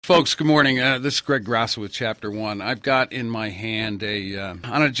Folks, good morning. This is Greg Grasso with Chapter 1. I've got in my hand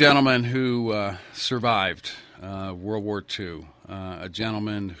on a gentleman who survived World War II, a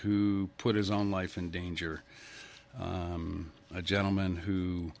gentleman who put his own life in danger, a gentleman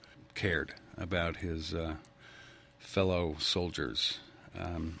who cared about his fellow soldiers.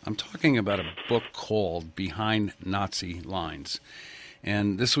 I'm talking about a book called Behind Nazi Lines,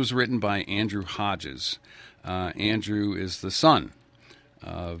 and this was written by Andrew Hodges. Andrew is the son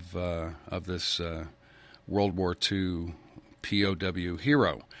of this World War II POW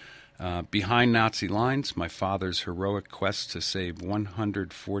hero. Behind Nazi Lines, my father's heroic quest to save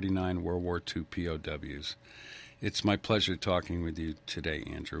 149 World War II POWs. It's my pleasure talking with you today,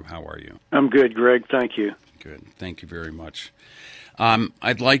 Andrew. How are you? I'm good, Greg. Thank you. Good. Thank you very much.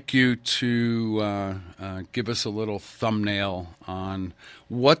 I'd like you to give us a little thumbnail on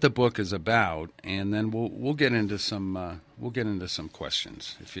what the book is about, and then we'll get into some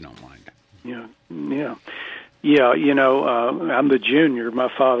questions, if you don't mind. Yeah. You know, I'm the junior. My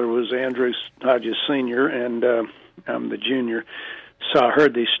father was Andrew Hodges Sr., and I'm the junior. So I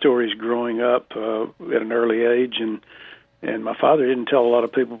heard these stories growing up at an early age, and my father didn't tell a lot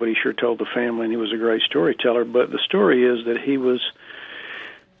of people, but he sure told the family, and he was a great storyteller. But the story is that he was,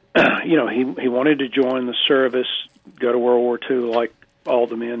 he wanted to join the service, go to World War II like all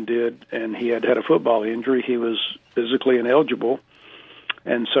the men did, and he had a football injury. He was physically ineligible,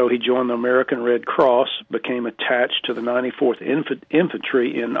 and so he joined the American Red Cross, became attached to the 94th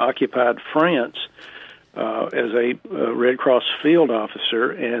Infantry in occupied France as a Red Cross field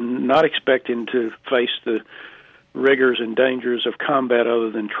officer, and not expecting to face the rigors and dangers of combat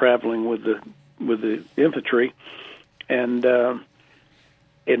other than traveling with the infantry. And there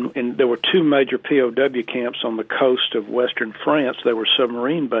were two major POW camps on the coast of western France. They were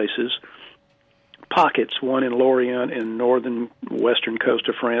submarine bases, pockets, one in Lorient in northern western coast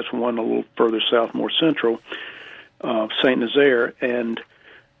of France, one a little further south, more central, Saint-Nazaire. And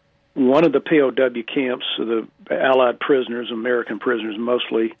one of the POW camps, the Allied prisoners, American prisoners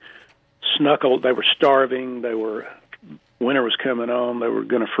mostly, snuckled. They were starving. Winter was coming on. They were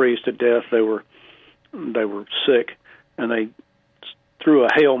going to freeze to death. They were sick, and they threw a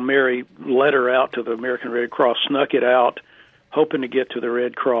Hail Mary letter out to the American Red Cross, snuck it out, hoping to get to the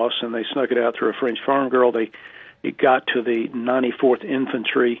Red Cross, and they snuck it out through a French farm girl. It got to the 94th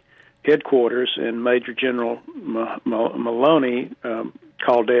Infantry headquarters, and Major General Maloney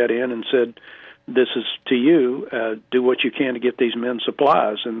called Dad in and said, "This is to you. Do what you can to get these men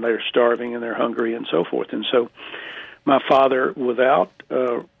supplies, and they're starving and they're hungry and so forth." And so my father, without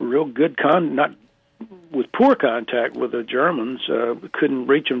real good with poor contact with the Germans, couldn't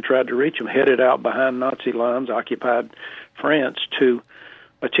reach them, tried to reach them, headed out behind Nazi lines, occupied France, to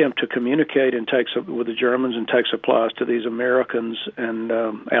attempt to communicate and with the Germans and take supplies to these Americans and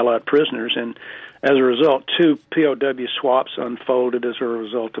Allied prisoners. And as a result, two POW swaps unfolded as a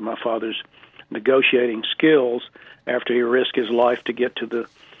result of my father's negotiating skills after he risked his life to get to the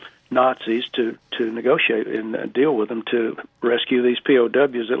Nazis to negotiate and deal with them to rescue these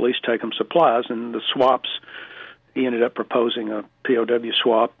POWs, at least take them supplies. And the swaps, he ended up proposing a POW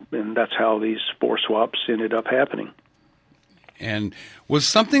swap, and that's how these four swaps ended up happening. And was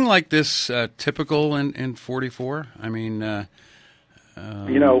something like this typical in 44? I mean,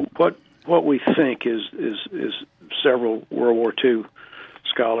 what we think is several World War II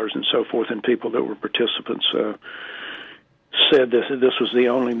scholars and so forth and people that were participants said this was the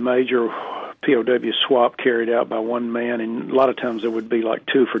only major POW swap carried out by one man, and a lot of times there would be like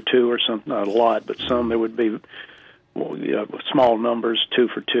 2 for 2 or something, not a lot, but some there would be small numbers, 2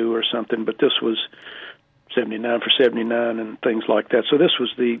 for 2 or something, but this was 79 for 79 and things like that. So this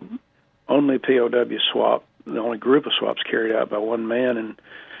was the only POW swap, the only group of swaps carried out by one man, and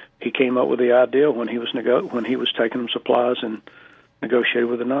he came up with the idea when he was taking them supplies and negotiated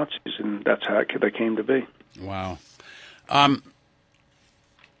with the Nazis, and that's how they came to be. Wow.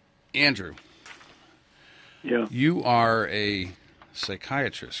 Andrew. Yeah. You are a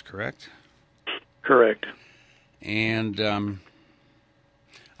psychiatrist, correct? Correct. And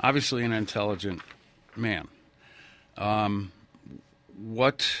obviously an intelligent man. How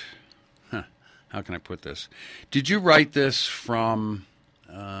can I put this? Did you write this from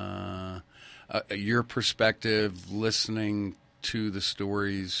your perspective, listening to the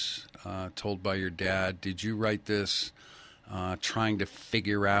stories told by your dad? Did you write this trying to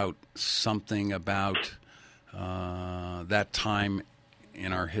figure out something about that time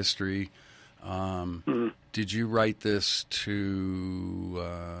in our history? Did you write this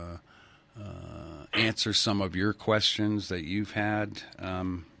to answer some of your questions that you've had? I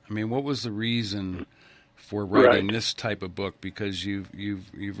mean, what was the reason for writing Right. this type of book, because you've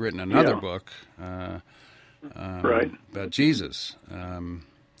written another Yeah. book Right. about Jesus.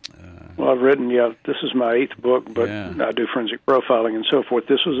 Well, I've written, this is my 8th book, but Yeah. I do forensic profiling and so forth.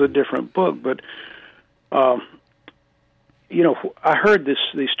 This was a different book, but, I heard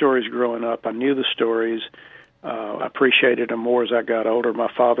these stories growing up. I knew the stories. I appreciated them more as I got older.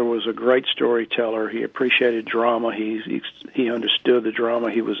 My father was a great storyteller. He appreciated drama. He understood the drama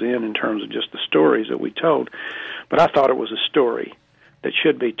he was in terms of just the stories that we told. But I thought it was a story that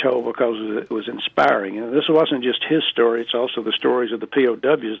should be told because it was inspiring. And this wasn't just his story, it's also the stories of the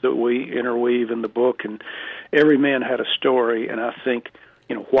POWs that we interweave in the book, and every man had a story. And I think,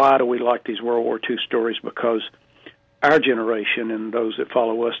 why do we like these World War II stories? Because our generation and those that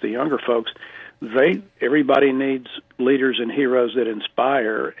follow us, the younger folks, everybody needs leaders and heroes that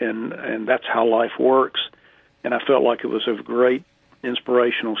inspire, and that's how life works. And I felt like it was a great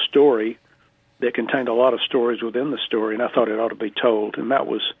inspirational story that contained a lot of stories within the story, and I thought it ought to be told. And that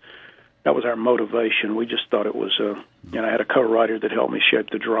was our motivation. We just thought it was, I had a co-writer that helped me shape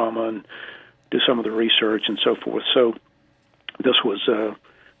the drama and do some of the research and so forth. So this was,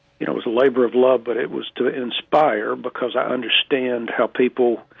 it was a labor of love, but it was to inspire, because I understand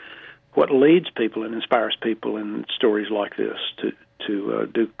what leads people and inspires people in stories like this to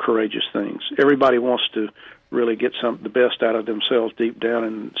do courageous things. Everybody wants to really get the best out of themselves deep down,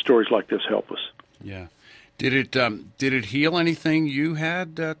 and stories like this help us. Yeah. Did it heal anything you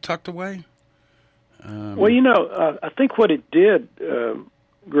had tucked away? Well, I think what it did,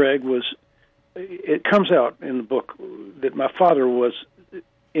 Greg, was it comes out in the book that my father was,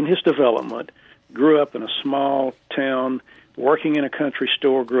 in his development, grew up in a small town, working in a country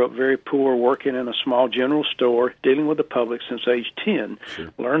store, grew up very poor, working in a small general store, dealing with the public since age 10. Sure.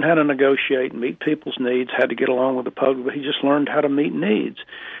 Learned how to negotiate, meet people's needs, had to get along with the public, but he just learned how to meet needs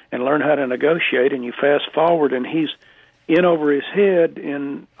and learn how to negotiate. And you fast forward, and he's in over his head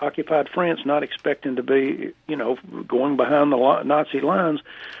in occupied France, not expecting to be, going behind the Nazi lines,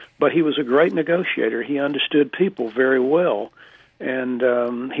 but he was a great negotiator. He understood people very well, and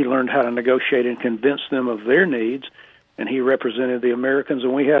he learned how to negotiate and convince them of their needs. And he represented the Americans,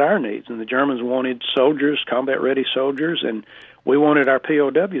 and we had our needs. And the Germans wanted soldiers, combat-ready soldiers, and we wanted our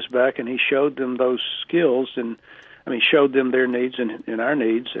POWs back. And he showed them those skills, showed them their needs and our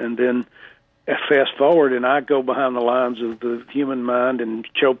needs. And then fast forward, and I go behind the lines of the human mind and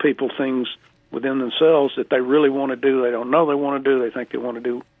show people things within themselves that they really want to do. They don't know they want to do. They think they want to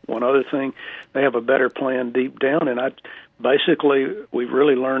do one other thing. They have a better plan deep down, and we've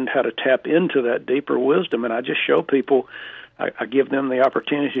really learned how to tap into that deeper wisdom, and I just show people, I give them the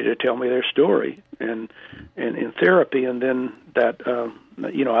opportunity to tell me their story, and in therapy, and then that,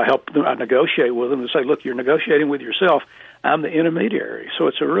 I help them, I negotiate with them and say, look, you're negotiating with yourself, I'm the intermediary. So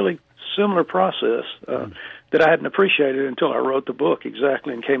it's a really similar process that I hadn't appreciated until I wrote the book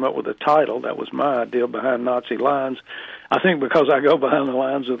exactly and came up with a title. That was my idea behind Nazi Lines. I think because I go behind the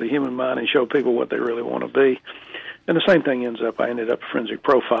lines of the human mind and show people what they really want to be. And the same thing I ended up a forensic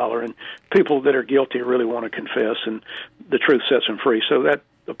profiler, and people that are guilty really want to confess, and the truth sets them free. So that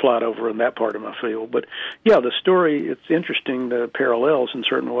applied over in that part of my field. But, the story, it's interesting, the parallels in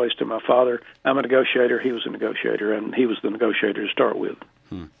certain ways to my father. I'm a negotiator, he was a negotiator, and he was the negotiator to start with.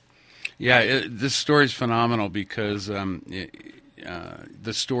 Yeah, this story is phenomenal because the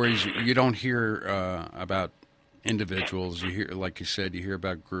stories, you don't hear about individuals. You hear, like you said, you hear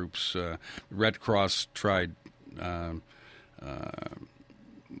about groups. Red Cross tried to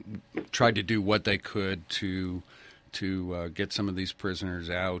do what they could to get some of these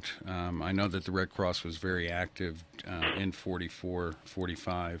prisoners out. I know that the Red Cross was very active in 44,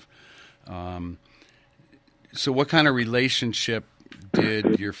 45. So what kind of relationship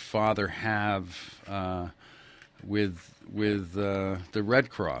did your father have with the Red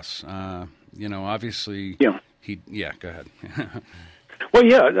Cross? Obviously, go ahead. Well,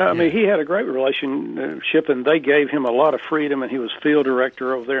 he had a great relationship, and they gave him a lot of freedom, and he was field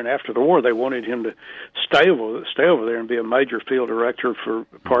director over there. And after the war, they wanted him to stay over there and be a major field director for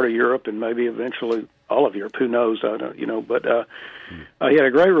part of Europe and maybe eventually all of Europe. Who knows? I don't, But he had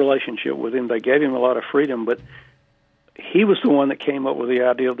a great relationship with him. They gave him a lot of freedom, but he was the one that came up with the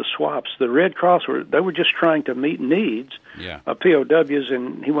idea of the swaps. The Red Cross they were just trying to meet needs of POWs,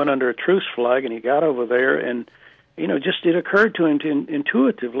 and he went under a truce flag, and he got over there, and just it occurred to him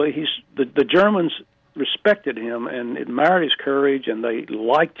intuitively. The Germans respected him and admired his courage, and they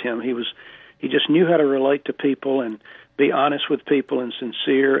liked him. He just knew how to relate to people and be honest with people and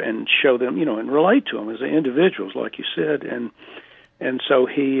sincere and show them, and relate to them as individuals, like you said. And so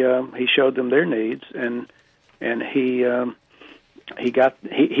he showed them their needs, and he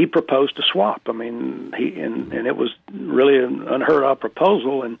he proposed a swap. I mean, and it was really an unheard of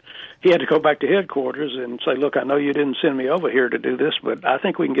proposal, and he had to go back to headquarters and say, "Look, I know you didn't send me over here to do this, but I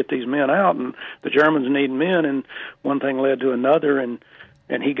think we can get these men out, and the Germans need men." And one thing led to another,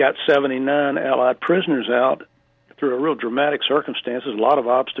 and he got 79 Allied prisoners out through a real dramatic circumstances, a lot of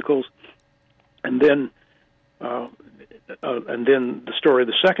obstacles, and then the story of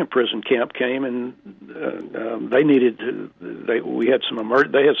the second prison camp came, and we had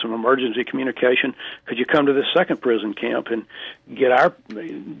they had some emergency communication. Could you come to this second prison camp and get our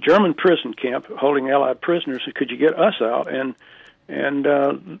German prison camp holding Allied prisoners? Could you get us out? And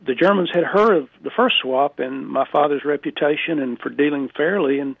the Germans had heard of the first swap and my father's reputation and for dealing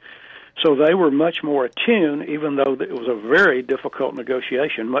fairly, and so they were much more attuned, even though it was a very difficult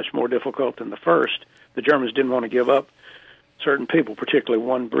negotiation, much more difficult than the first. The Germans didn't want to give up certain people, particularly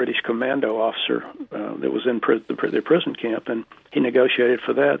one British commando officer that was in their prison camp, and he negotiated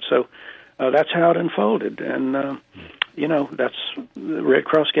for that. So that's how it unfolded. And, the Red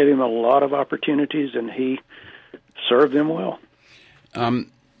Cross gave him a lot of opportunities, and he served them well.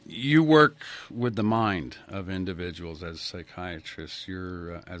 You work with the mind of individuals as a psychiatrist.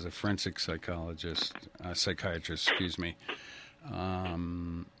 You're, as a forensic psychiatrist,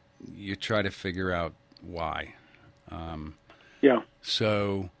 you try to figure out why. Yeah.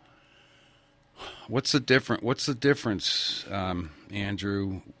 So, what's the difference,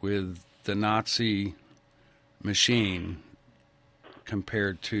 Andrew, with the Nazi machine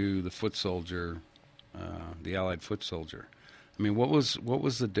compared to the foot soldier, the Allied foot soldier? I mean, what was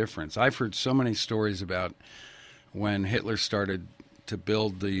the difference? I've heard so many stories about when Hitler started to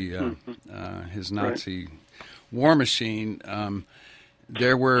build the his Nazi war machine.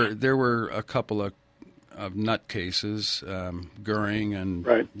 There were a couple of nutcases, Goering and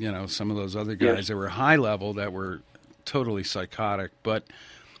some of those other guys that were high level that were totally psychotic. But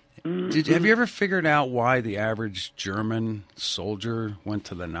have you ever figured out why the average German soldier went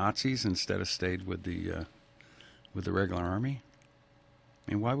to the Nazis instead of stayed with the regular army?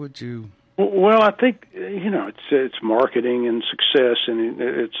 I mean, why would you? Well, I think it's marketing and success, and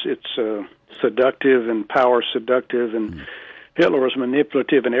it's seductive and power seductive, and Hitler was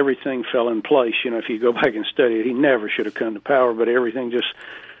manipulative, and everything fell in place. If you go back and study it, he never should have come to power, but everything just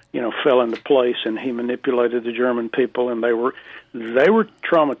fell into place, and he manipulated the German people, and they were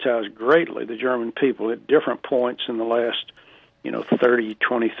traumatized greatly, the German people, at different points in the last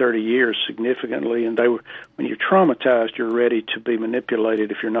 30 years significantly, and when you're traumatized, you're ready to be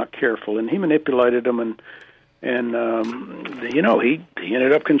manipulated if you're not careful. And he manipulated them, and he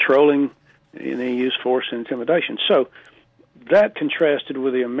ended up controlling, and he used force and intimidation. So that contrasted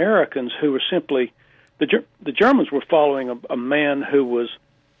with the Americans, who were simply the Germans were following a man who was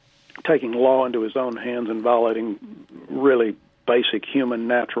taking law into his own hands and violating really basic human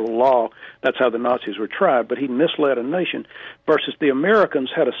natural law. That's how the Nazis were tried, but he misled a nation, versus the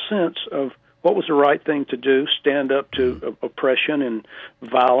Americans had a sense of what was the right thing to do, stand up to oppression and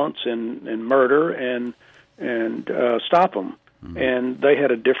violence and murder and stop them. And they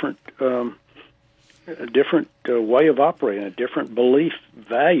had a different way of operating, a different belief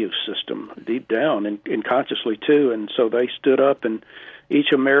value system deep down and consciously too. And so they stood up, and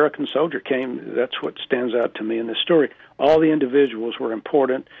each American soldier came. That's what stands out to me in this story. All the individuals were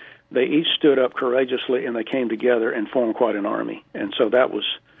important. They each stood up courageously, and they came together and formed quite an army. And so that was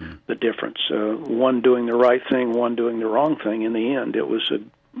the difference. One doing the right thing, one doing the wrong thing. In the end, it was a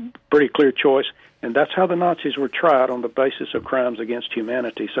pretty clear choice, and that's how the Nazis were tried, on the basis of crimes against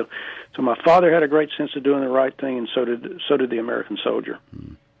humanity. So my father had a great sense of doing the right thing, and so did the American soldier.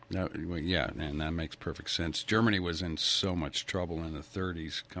 Yeah, and that makes perfect sense. Germany was in so much trouble in the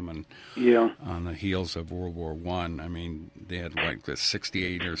 30s, coming on the heels of World War I. I mean, they had like the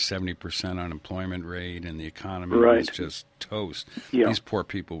 68 or 70% unemployment rate, and the economy was just toast. Yeah. These poor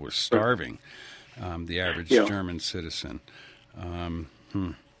people were starving, the average German citizen.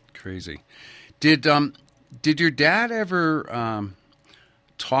 Crazy. Did your dad ever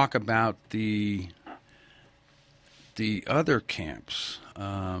talk about the other camps,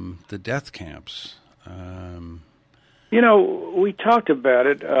 the death camps? We talked about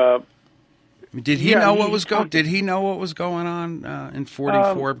it. Did he know what was going? Did he know what was going on in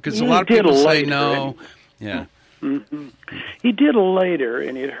 1944? Because a lot of people say no. Yeah. Mm-hmm. He did later,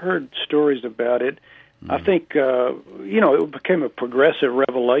 and he had heard stories about it. I think it became a progressive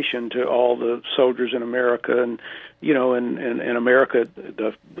revelation to all the soldiers in America, and in America,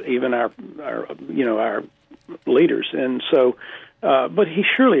 even our leaders. And so, but he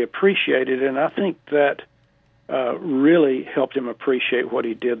surely appreciated it, and I think that really helped him appreciate what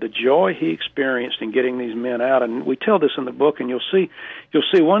he did, the joy he experienced in getting these men out. And we tell this in the book, and you'll see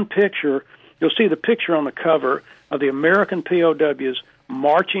one picture. You'll see the picture on the cover of the American POWs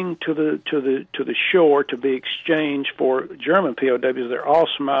marching to the shore to be exchanged for German POWs. They're all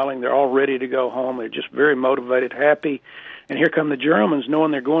smiling. They're all ready to go home. They're just very motivated, happy. And here come the Germans,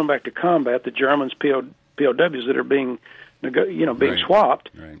 knowing they're going back to combat. The Germans POWs that are being being swapped,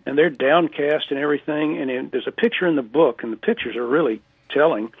 and they're downcast and everything. And there's a picture in the book, and the pictures are really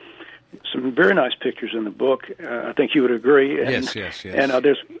telling. Some very nice pictures in the book. I think you would agree. And, yes. And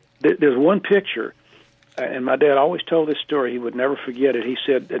there's one picture, and my dad always told this story. He would never forget it. He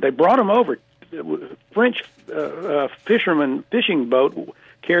said they brought him over. French fisherman fishing boat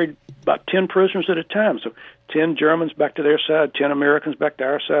carried about 10 prisoners at a time. So 10 Germans back to their side, 10 Americans back to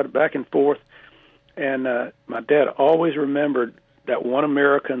our side, back and forth. And my dad always remembered that one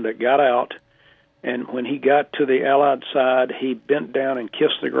American that got out, and when he got to the Allied side, he bent down and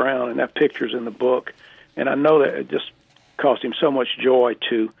kissed the ground, and that picture's in the book. And I know that it just caused him so much joy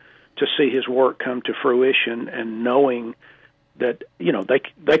to see his work come to fruition, and knowing that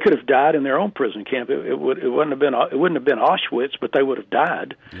they could have died in their own prison camp. It wouldn't have been Auschwitz, but they would have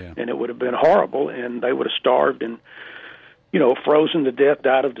died, and it would have been horrible, and they would have starved and frozen to death,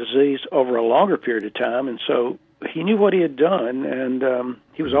 died of disease over a longer period of time. And so he knew what he had done, and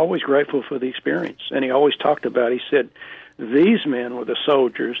he was always grateful for the experience. And he always talked about, he said, these men were the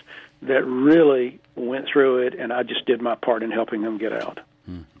soldiers that really went through it, and I just did my part in helping them get out.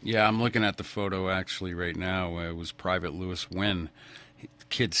 Yeah, I'm looking at the photo actually right now. It was Private Lewis Wynn.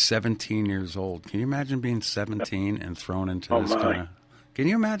 Kid 17 years old. Can you imagine being 17 and thrown into this kind of... Can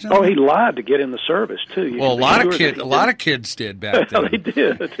you imagine? Oh, he lied to get in the service too. Well, a lot of kids did back then. They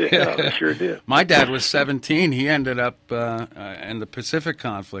did. Yeah, they sure did. My dad was 17. He ended up in the Pacific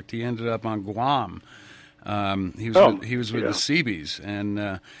conflict. He ended up on Guam. He was with the Seabees, and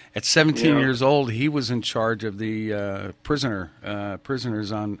at 17 years old, he was in charge of the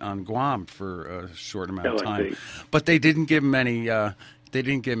prisoners on Guam for a short amount of time. But they didn't give him any. They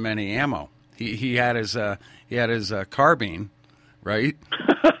didn't give him any ammo. He had his carbine. Right,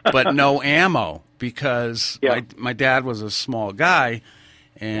 but no ammo because my dad was a small guy,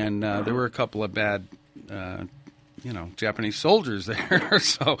 and there were a couple of bad, Japanese soldiers there.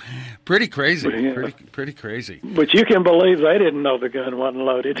 So pretty crazy, pretty crazy. But you can believe they didn't know the gun wasn't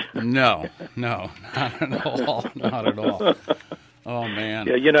loaded. No, not at all. Oh man.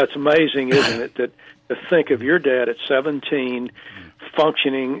 Yeah, it's amazing, isn't it, that to think of your dad at 17.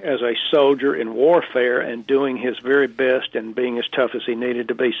 Functioning as a soldier in warfare and doing his very best and being as tough as he needed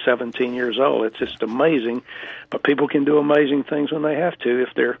to be, 17 years old. It's just amazing. But people can do amazing things when they have to if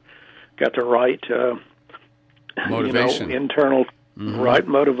they're got the right motivation, internal right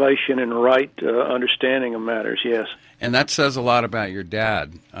motivation and right understanding of matters. Yes, and that says a lot about your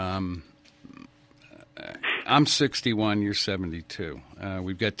dad. I'm 61. You're 72.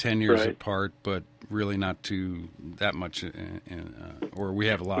 We've got 10 years apart, but really not too that much, or we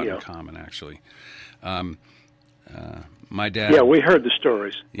have a lot in common, actually. My dad... Yeah, we heard the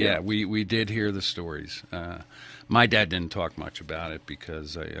stories. Yeah, we did hear the stories. My dad didn't talk much about it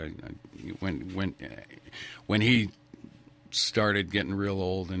because when he started getting real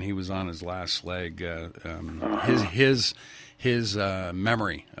old and he was on his last leg, his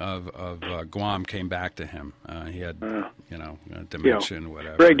memory of Guam came back to him. He had, dementia and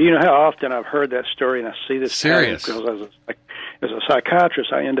whatever. Greg, do you know how often I've heard that story and I see this? Serious. Because as a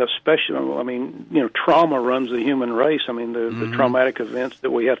psychiatrist, I end up trauma runs the human race. I mean, the traumatic events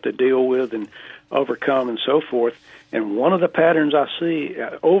that we have to deal with and overcome and so forth. And one of the patterns I see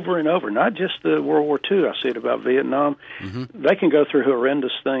over and over, not just the World War II, I see it about Vietnam, they can go through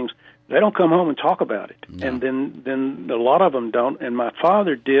horrendous things. They don't come home and talk about it. No. And then a lot of them don't. And my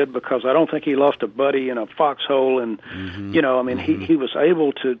father did, because I don't think he lost a buddy in a foxhole. And, he was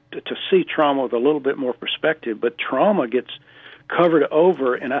able to see trauma with a little bit more perspective. But trauma gets covered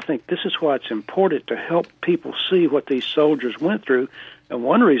over, and I think this is why it's important to help people see what these soldiers went through. And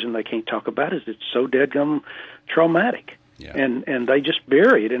one reason they can't talk about it is it's so dadgum traumatic. Yeah. And they just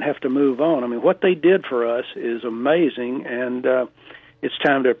bury it and have to move on. I mean, what they did for us is amazing, and it's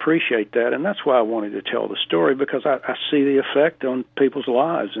time to appreciate that. And that's why I wanted to tell the story, because I see the effect on people's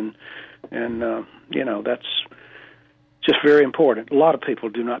lives, and that's just very important. A lot of people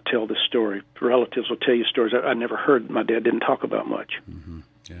do not tell this story. Relatives will tell you stories I never heard. My dad didn't talk about much. Mm-hmm.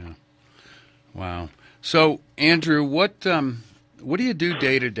 Yeah. Wow. So, Andrew, what do you do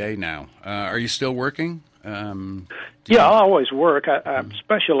day to day now? Are you still working? Yeah, I always work. I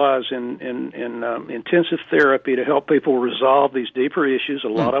specialize in intensive therapy to help people resolve these deeper issues. A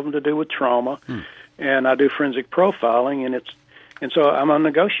lot of them to do with trauma, and I do forensic profiling, and so I'm a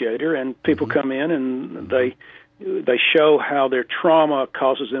negotiator. And people come in and they show how their trauma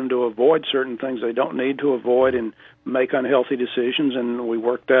causes them to avoid certain things they don't need to avoid and make unhealthy decisions, and we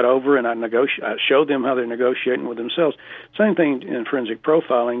work that over, and I show them how they're negotiating with themselves. Same thing in forensic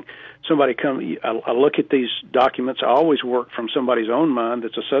profiling. I look at these documents. I always work from somebody's own mind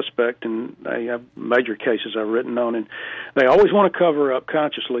that's a suspect, and I have major cases I've written on, and they always want to cover up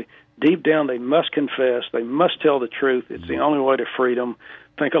consciously. Deep down, they must confess. They must tell the truth. It's the only way to freedom.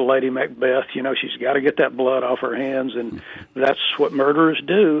 Think of Lady Macbeth. She's got to get that blood off her hands, and that's what murderers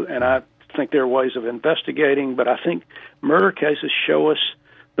do, and I think there are ways of investigating, but I think murder cases show us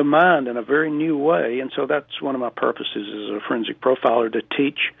the mind in a very new way, and so that's one of my purposes as a forensic profiler, to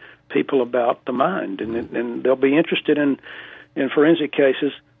teach people about the mind, and they'll be interested in forensic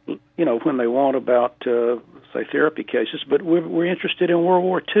cases, when they want about, say, therapy cases, but we're interested in World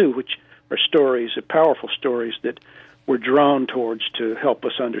War II, which are stories, powerful stories that we're drawn towards to help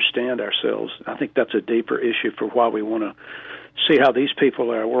us understand ourselves. I think that's a deeper issue for why we want to see how these people,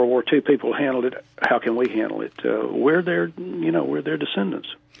 World War II people, handled it. How can we handle it? We're their descendants.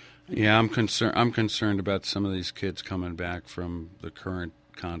 Yeah, I'm concerned about some of these kids coming back from the current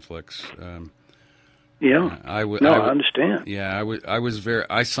conflicts. I understand. Yeah,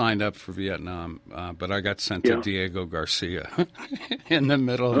 I signed up for Vietnam, but I got sent to Diego Garcia in the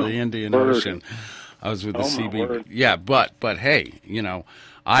middle of the Indian Ocean. I was with the CB. Yeah, but hey,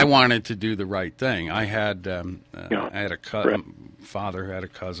 I wanted to do the right thing. I had I had a father who had a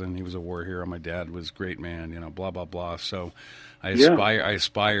cousin. He was a war hero. My dad was a great man. Blah blah blah. So I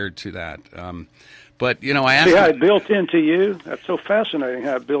aspired to that. But I asked. See how it built into you. That's so fascinating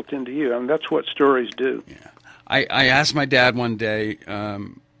how it built into you. I mean, that's what stories do. Yeah. I asked my dad one day,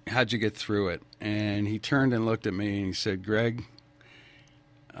 how'd you get through it? And he turned and looked at me and he said, Greg,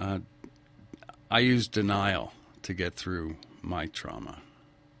 I used denial to get through my trauma.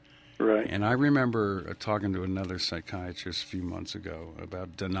 Right. And I remember talking to another psychiatrist a few months ago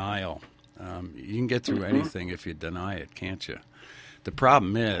about denial. You can get through anything if you deny it, can't you? The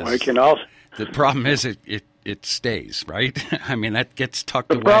problem is it stays, right? I mean, that gets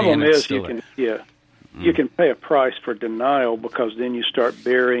tucked away. The problem is you can pay a price for denial, because then you start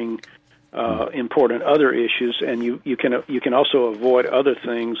bearing important other issues, and you can also avoid other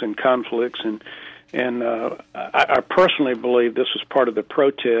things and conflicts. And I personally believe this was part of the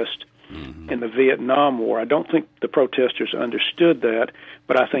protest in the Vietnam War. I don't think the protesters understood that,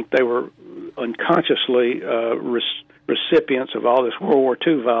 but I think they were unconsciously recipients of all this World War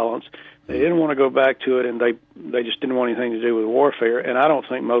II violence. They didn't want to go back to it, and they just didn't want anything to do with warfare. And I don't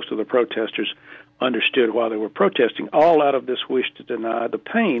think most of the protesters understood why they were protesting, all out of this wish to deny the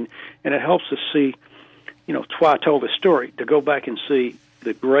pain. And it helps us see, it's why I told this story, to go back and see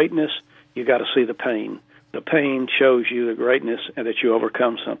the greatness. You got to see the pain. The pain shows you the greatness and that you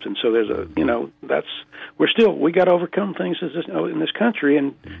overcome something. So there's we got to overcome things in this country,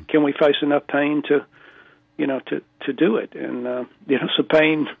 and can we face enough pain to do it? And so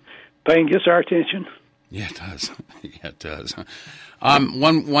pain gets our attention. Yeah, it does. Yeah, it does.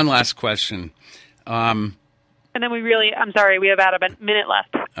 One last question. And then I'm sorry, we have about a minute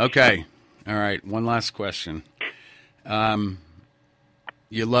left. Okay. All right. One last question.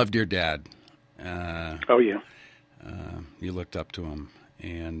 You loved your dad. Oh, yeah. You looked up to him.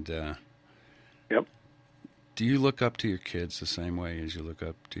 And yep. Do you look up to your kids the same way as you look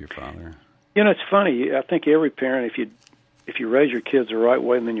up to your father? It's funny. I think every parent, if you raise your kids the right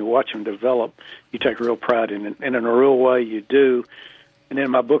way and then you watch them develop, you take real pride in it. And in a real way, you do. And in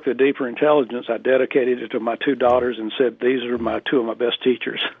my book, The Deeper Intelligence, I dedicated it to my two daughters and said, these are two of my best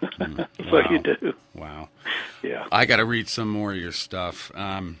teachers. So you do. Wow. Yeah. I got to read some more of your stuff.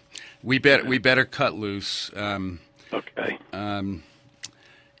 We better cut loose. Okay.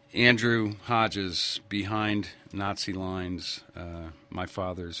 Andrew Hodges, Behind Nazi Lines, My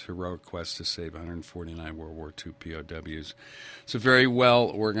Father's Heroic Quest to Save 149 World War II POWs. It's a very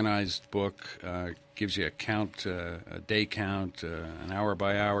well-organized book. Gives you a count, a day count, an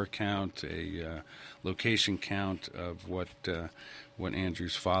hour-by-hour count, a location count of what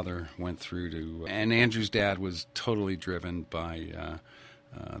Andrew's father went through. And Andrew's dad was totally driven by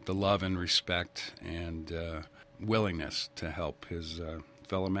the love and respect and willingness to help his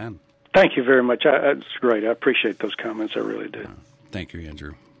fellow men. Thank you very much. It's great. I appreciate those comments. I really do. Thank you,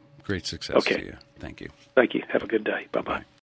 Andrew. Great success to you. Thank you. Thank you. Have a good day. Bye-bye.